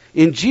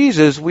 in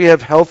Jesus we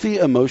have healthy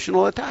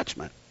emotional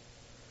attachment.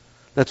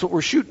 That's what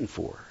we're shooting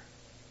for.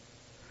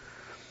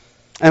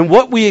 And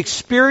what we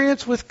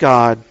experience with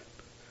God,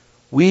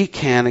 we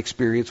can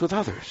experience with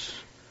others.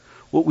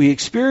 What we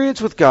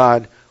experience with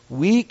God,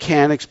 we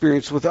can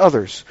experience with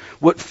others.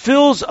 What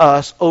fills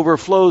us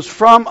overflows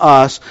from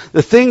us,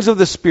 the things of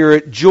the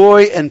Spirit,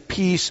 joy and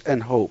peace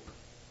and hope.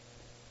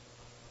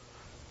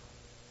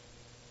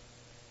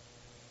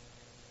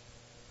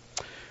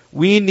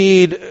 We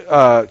need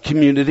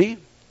community.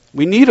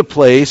 We need a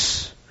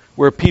place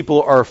where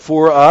people are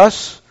for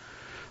us.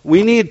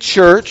 We need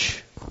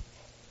church.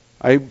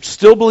 I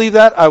still believe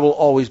that. I will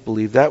always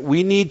believe that.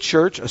 We need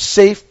church, a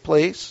safe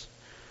place.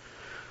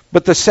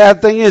 But the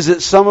sad thing is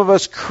that some of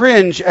us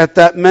cringe at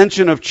that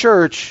mention of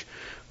church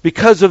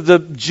because of the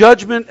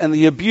judgment and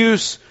the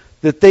abuse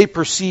that they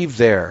perceive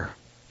there.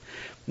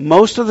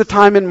 Most of the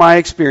time in my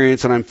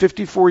experience, and I'm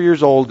 54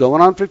 years old,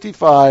 going on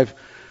 55,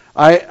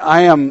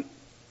 I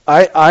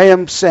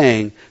am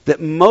saying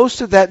that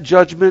most of that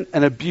judgment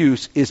and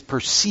abuse is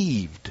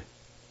perceived,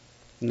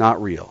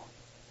 not real.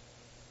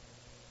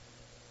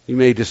 You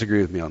may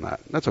disagree with me on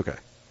that. That's okay.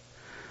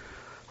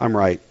 I'm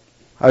right.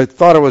 I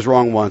thought I was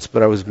wrong once,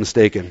 but I was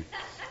mistaken.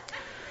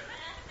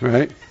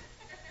 Right?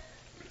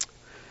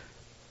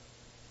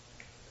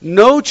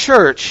 No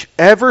church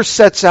ever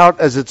sets out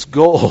as its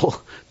goal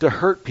to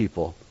hurt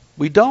people.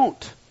 We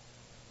don't.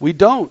 We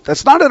don't.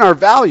 That's not in our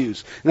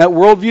values. In that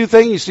worldview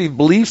thing, you see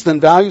beliefs then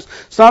values.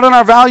 It's not in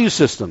our value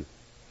system.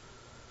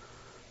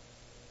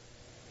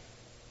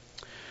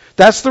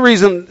 That's the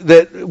reason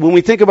that when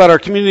we think about our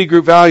community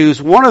group values,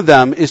 one of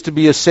them is to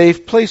be a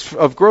safe place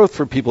of growth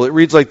for people. It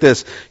reads like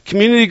this: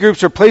 community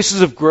groups are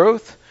places of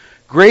growth.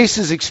 Grace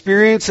is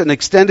experienced and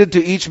extended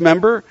to each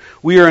member.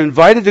 We are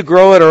invited to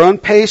grow at our own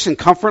pace and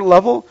comfort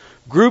level.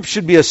 Groups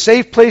should be a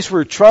safe place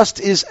where trust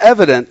is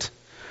evident.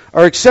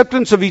 Our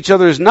acceptance of each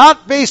other is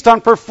not based on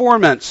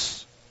performance.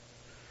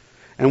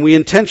 And we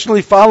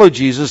intentionally follow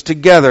Jesus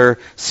together,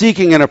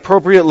 seeking an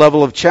appropriate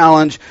level of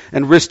challenge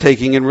and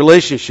risk-taking in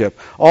relationship.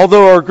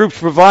 Although our groups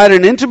provide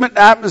an intimate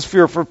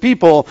atmosphere for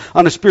people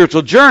on a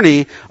spiritual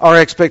journey, our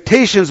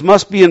expectations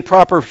must be in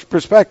proper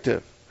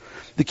perspective.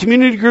 The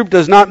community group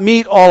does not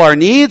meet all our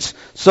needs.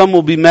 Some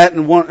will be met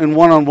in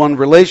one-on-one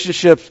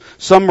relationships,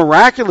 some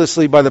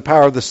miraculously by the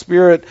power of the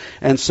Spirit,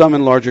 and some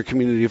in larger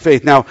community of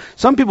faith. Now,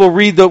 some people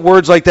read the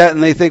words like that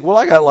and they think, well,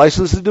 I got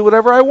license to do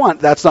whatever I want.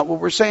 That's not what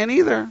we're saying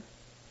either.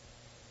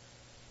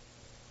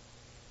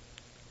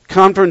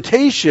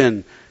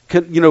 Confrontation,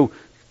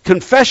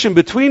 confession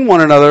between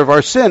one another of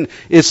our sin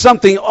is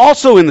something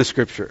also in the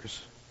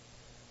Scriptures.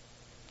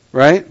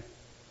 Right?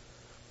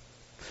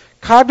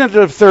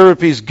 Cognitive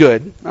therapy is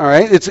good, all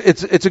right?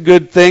 It's a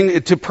good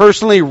thing to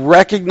personally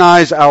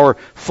recognize our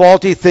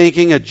faulty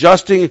thinking,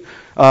 adjusting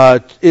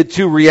it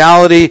to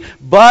reality.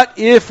 But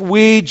if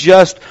we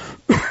just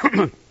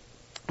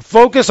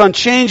focus on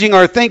changing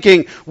our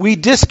thinking, we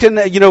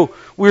disconnect.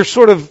 We're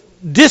sort of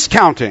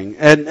discounting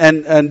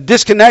and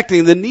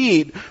disconnecting the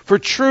need for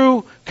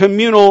true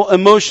communal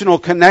emotional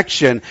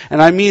connection,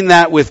 and I mean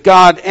that with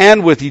God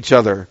and with each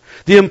other.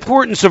 The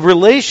importance of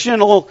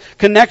relational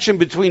connection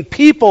between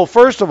people,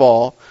 first of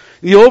all,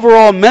 the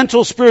overall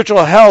mental,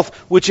 spiritual health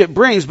which it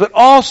brings, but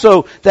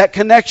also that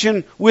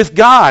connection with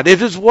God.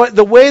 It is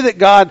the way that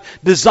God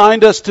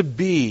designed us to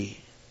be,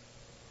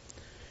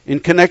 in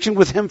connection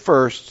with Him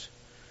first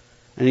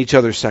and each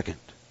other second.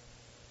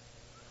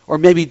 Or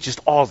maybe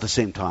just all at the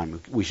same time,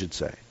 we should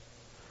say.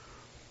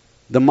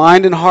 The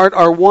mind and heart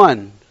are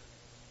one.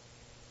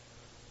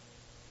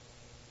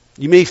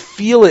 You may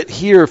feel it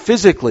here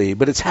physically,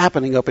 but it's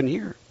happening up in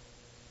here.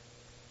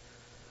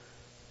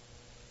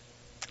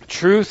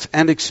 Truth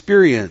and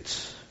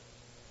experience.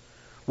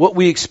 What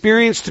we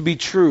experience to be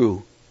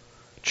true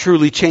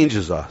truly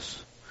changes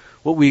us.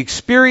 What we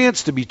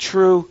experience to be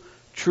true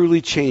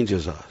truly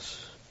changes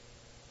us.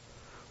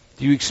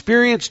 Do you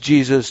experience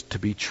Jesus to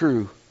be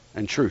true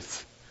and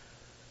truth?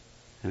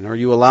 And are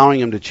you allowing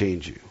Him to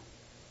change you?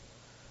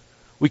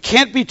 We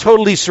can't be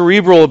totally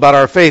cerebral about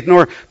our faith,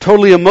 nor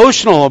totally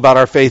emotional about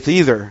our faith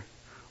either,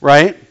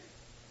 right?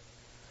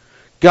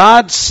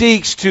 God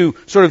seeks to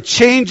sort of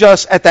change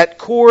us at that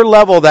core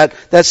level, that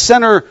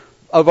center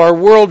of our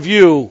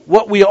worldview,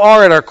 what we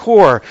are at our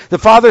core. The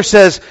Father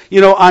says,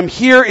 I'm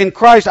here in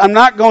Christ. I'm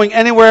not going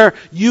anywhere.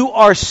 You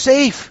are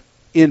safe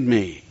in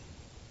me.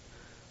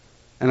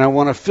 And I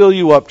want to fill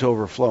you up to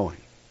overflowing.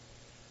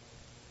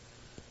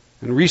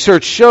 And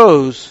research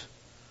shows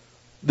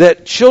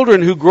that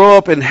children who grow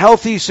up in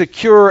healthy,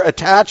 secure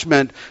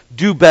attachment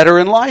do better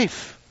in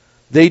life.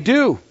 They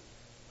do.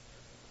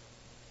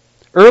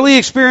 Early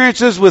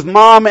experiences with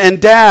mom and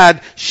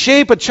dad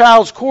shape a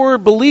child's core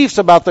beliefs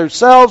about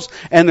themselves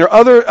and their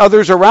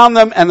others around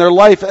them and their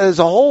life as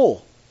a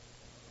whole.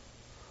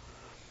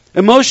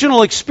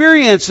 Emotional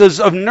experiences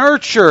of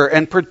nurture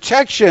and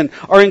protection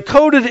are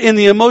encoded in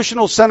the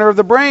emotional center of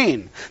the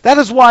brain. That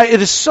is why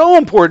it is so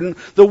important,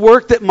 the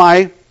work that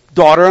my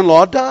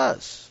daughter-in-law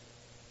does.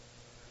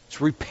 It's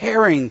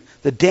repairing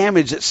the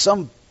damage that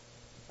some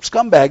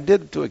scumbag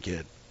did to a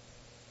kid.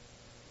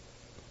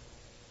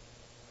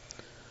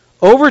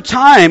 Over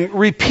time,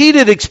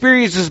 repeated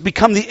experiences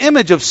become the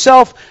image of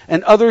self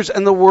and others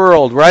and the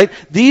world, right?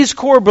 These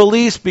core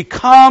beliefs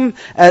become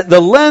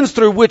the lens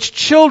through which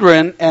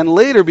children, and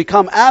later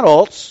become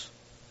adults,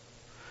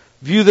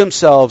 view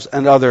themselves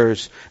and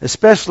others,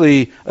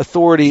 especially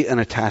authority and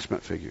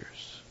attachment figures.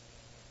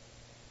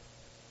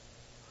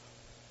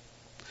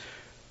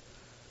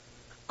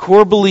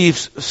 Core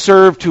beliefs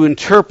serve to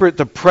interpret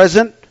the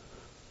present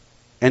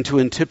and to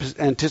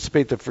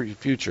anticipate the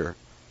future.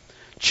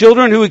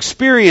 Children who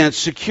experience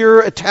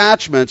secure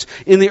attachments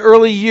in the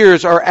early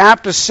years are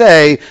apt to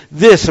say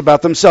this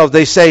about themselves.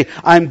 They say,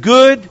 I'm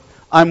good,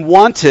 I'm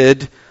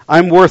wanted,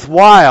 I'm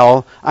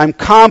worthwhile, I'm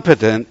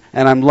competent,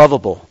 and I'm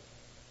lovable.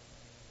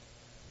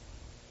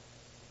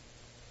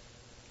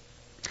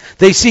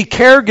 They see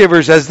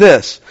caregivers as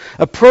this: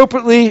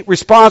 appropriately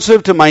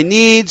responsive to my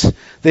needs,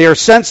 they are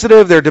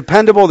sensitive, they're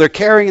dependable, they're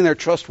caring, and they're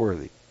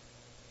trustworthy.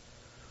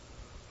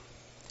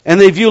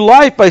 And they view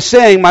life by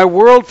saying, my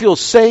world feels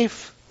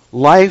safe,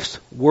 life's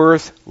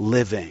worth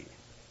living.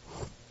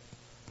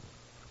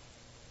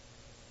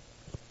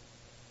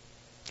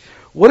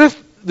 What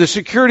if the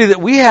security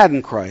that we had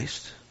in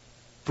Christ,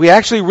 if we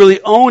actually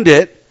really owned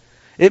it,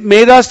 it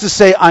made us to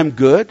say, I'm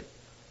good,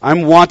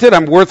 I'm wanted,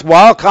 I'm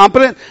worthwhile,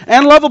 competent,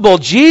 and lovable.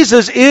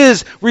 Jesus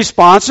is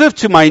responsive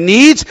to my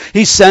needs.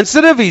 He's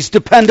sensitive, He's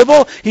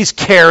dependable, He's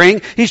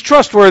caring, He's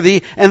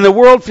trustworthy, and the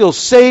world feels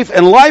safe,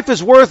 and life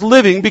is worth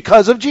living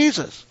because of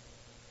Jesus.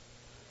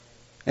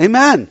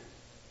 Amen.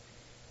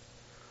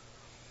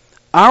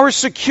 Our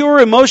secure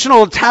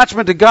emotional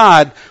attachment to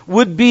God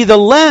would be the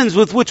lens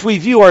with which we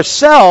view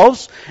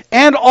ourselves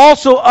and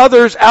also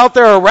others out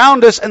there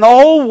around us and the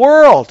whole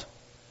world.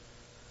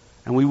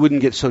 And we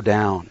wouldn't get so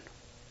down.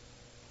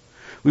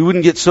 We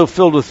wouldn't get so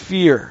filled with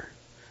fear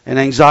and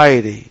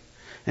anxiety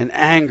and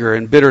anger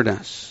and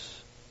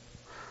bitterness.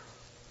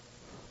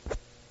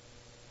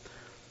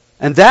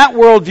 And that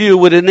worldview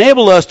would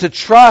enable us to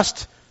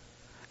trust,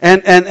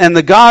 and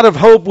the God of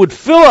hope would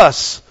fill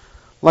us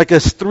like a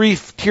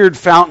three-tiered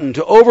fountain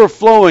to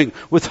overflowing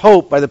with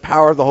hope by the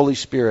power of the Holy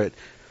Spirit.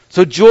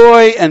 So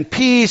joy and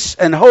peace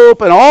and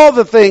hope and all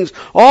the things,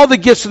 all the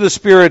gifts of the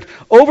Spirit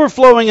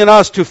overflowing in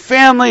us to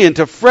family and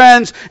to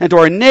friends and to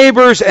our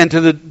neighbors and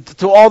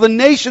to all the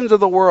nations of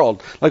the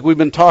world, like we've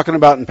been talking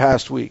about in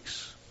past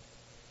weeks.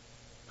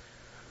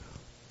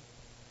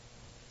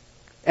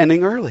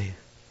 Ending early.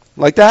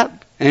 Like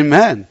that?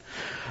 Amen.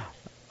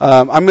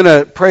 I'm going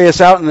to pray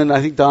us out, and then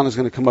I think Donna's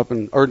going to come up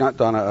or not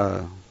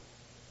Donna,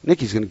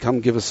 Nikki's going to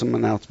come give us some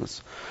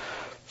announcements.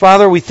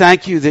 Father, we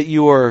thank you that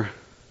you are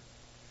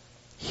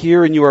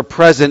here and you are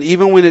present,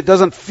 even when it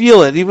doesn't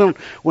feel it, even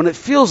when it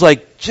feels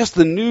like just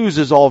the news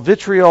is all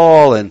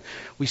vitriol, and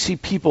we see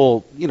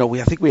people,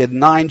 I think we had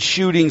 9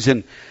 shootings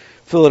in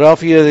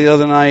Philadelphia the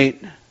other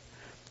night.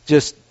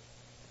 Just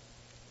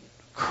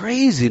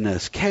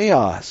craziness,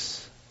 chaos.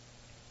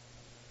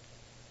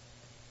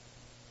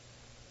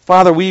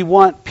 Father, we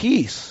want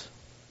peace,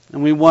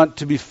 and we want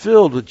to be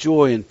filled with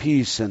joy and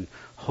peace and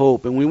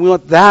hope, and we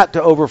want that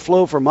to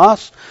overflow from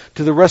us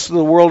to the rest of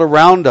the world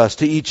around us,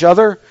 to each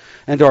other,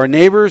 and to our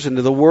neighbors, and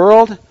to the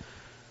world.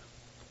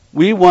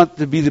 We want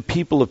to be the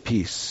people of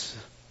peace,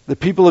 the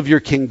people of your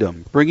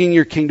kingdom, bringing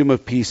your kingdom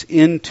of peace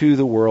into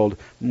the world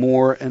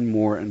more and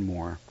more and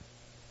more.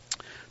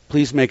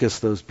 Please make us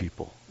those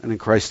people, and in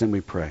Christ's name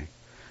we pray.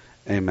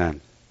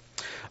 Amen.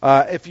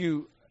 If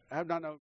you have not known...